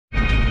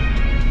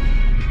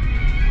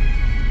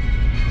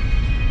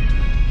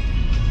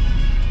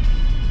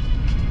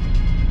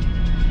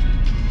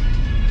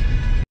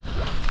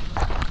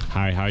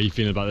how are you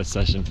feeling about this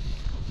session?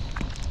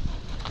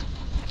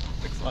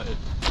 Excited.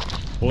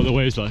 What are the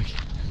waves like?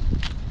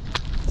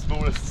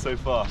 Smallest so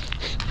far.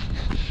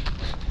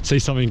 Say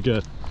something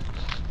good.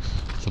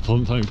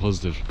 Something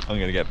positive. I'm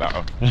gonna get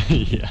better.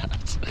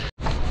 Yes.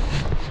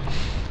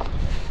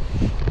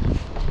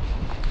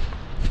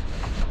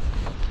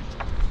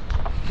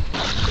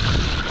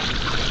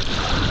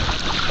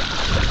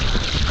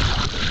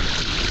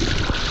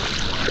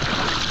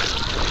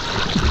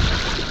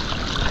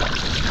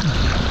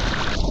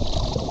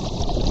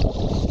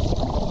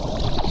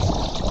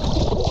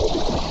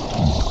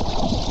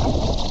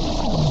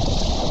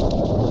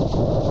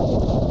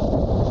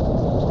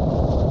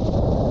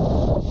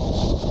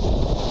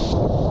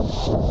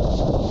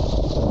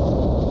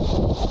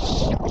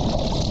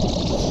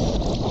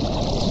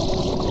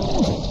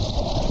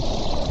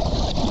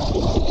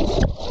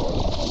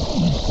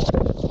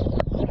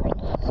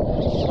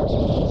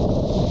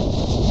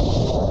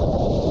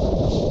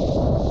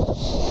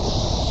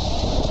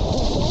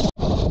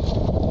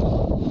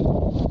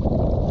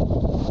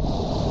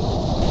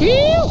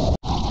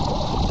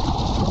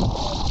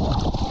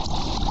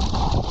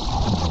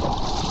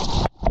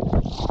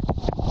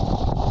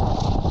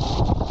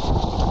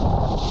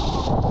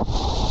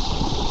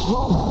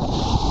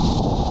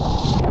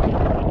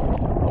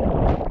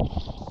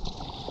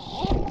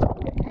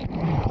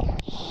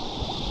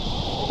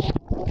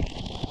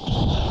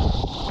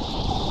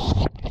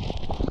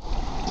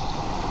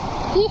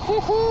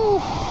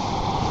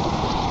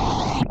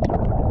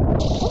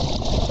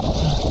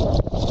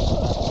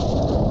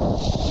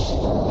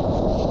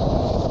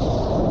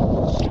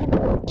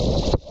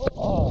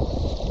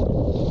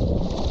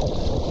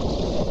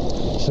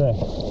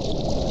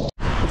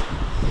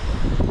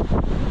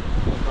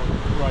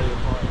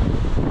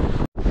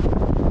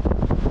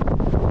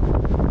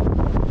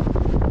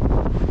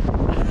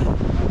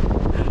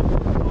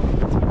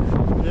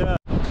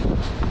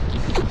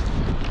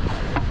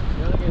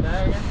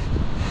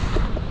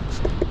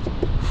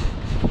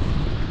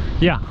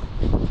 Yeah.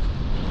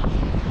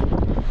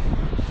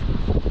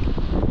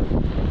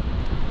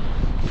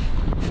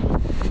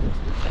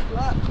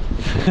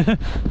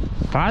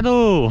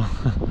 Paddle.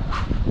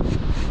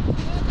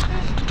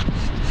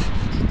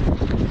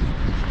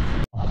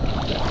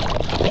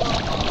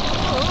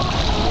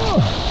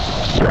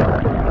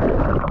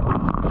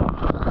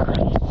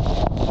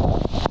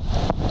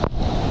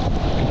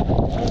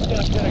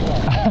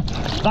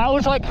 That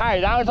was like,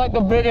 hey, that was like the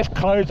biggest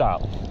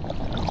closeout.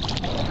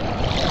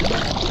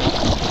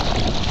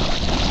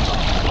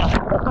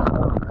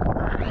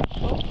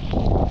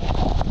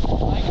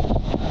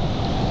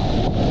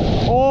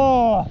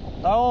 Oh,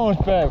 that one was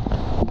big.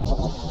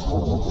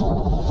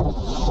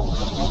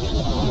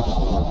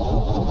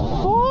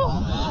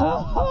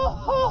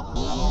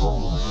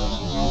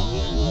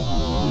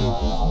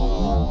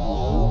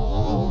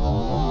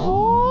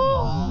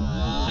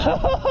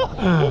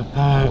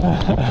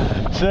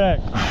 Sick.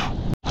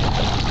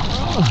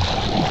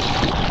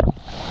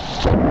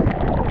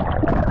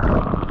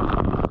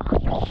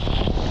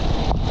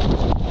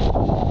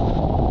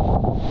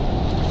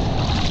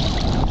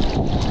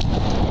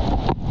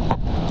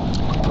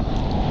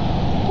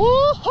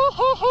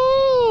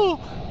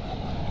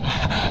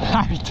 I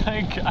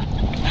think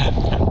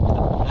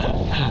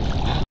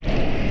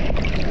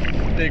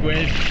big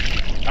wave.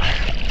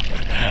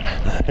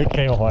 It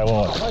came off my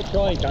watch. I might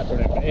try and catch on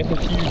it, but if a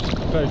huge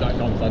closeout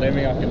comes, I don't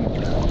think I can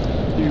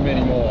do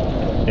many more.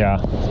 Yeah.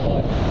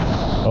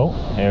 Oh,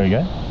 here we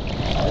go.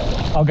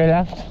 I'll go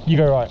left, you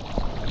go right.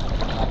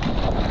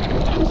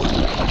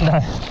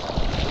 Nice.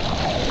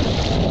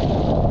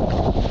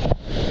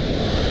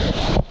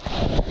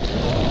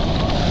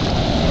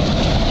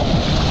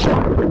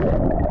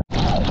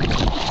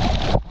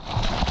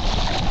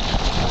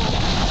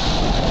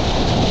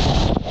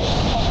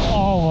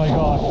 Oh my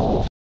god.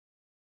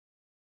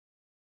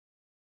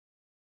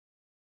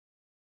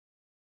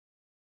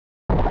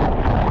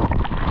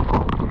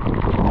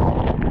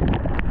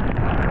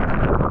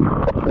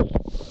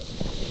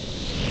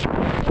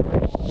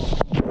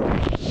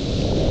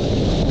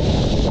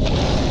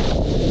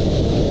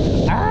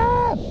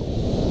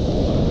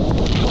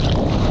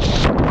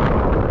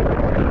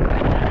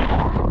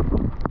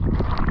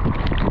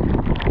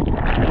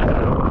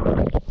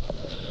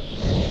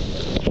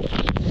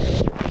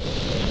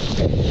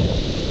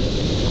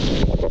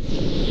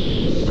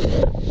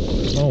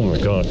 Oh my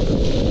god.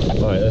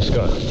 Right, let's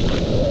go.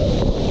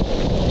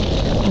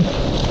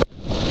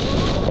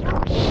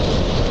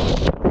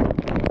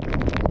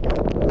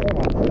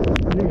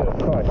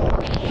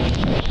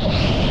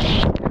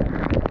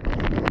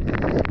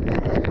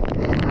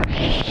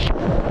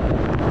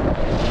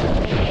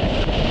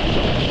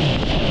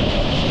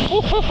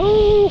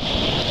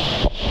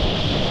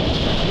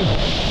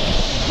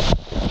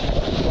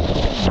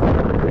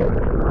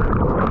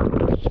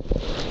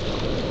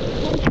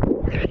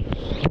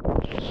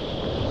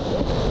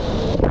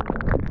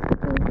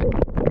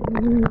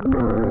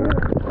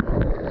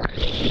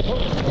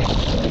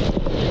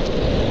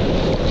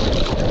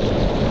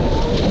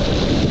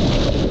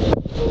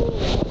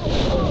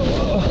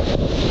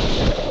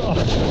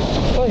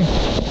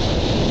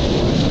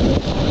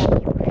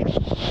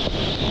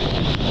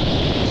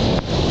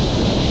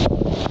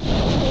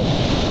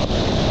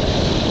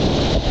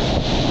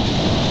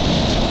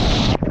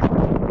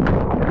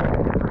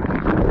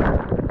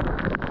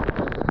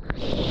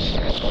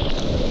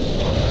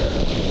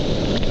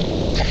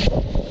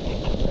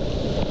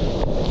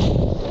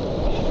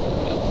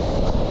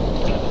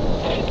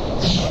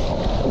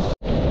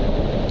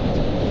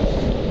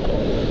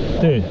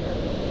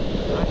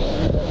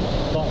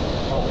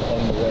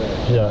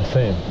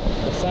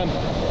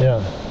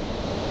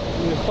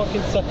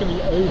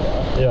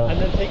 over Yeah. and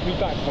then take me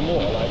back for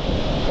more, like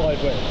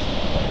 5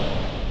 ways.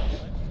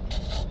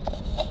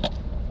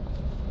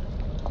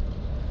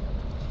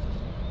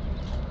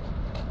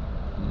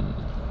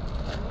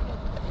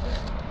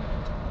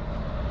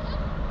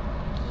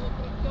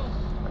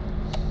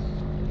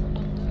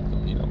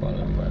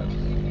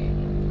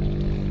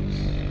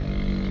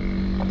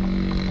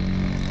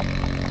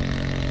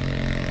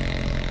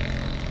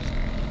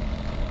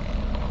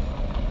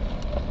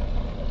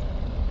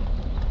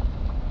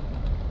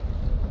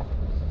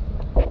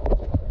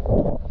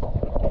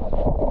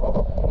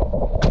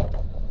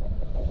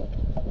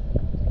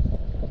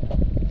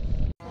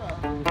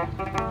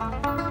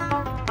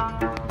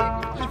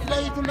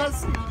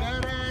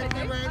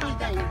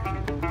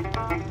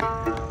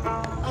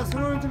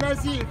 أصرون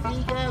تمسير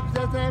في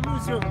قابزة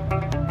موسم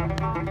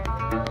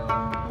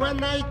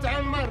وانا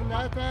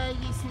يتعمرنا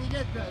تايسني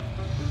قدر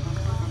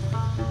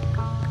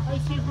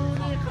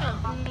أشوفوني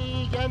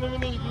خافني كانوا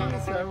من يدين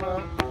سوا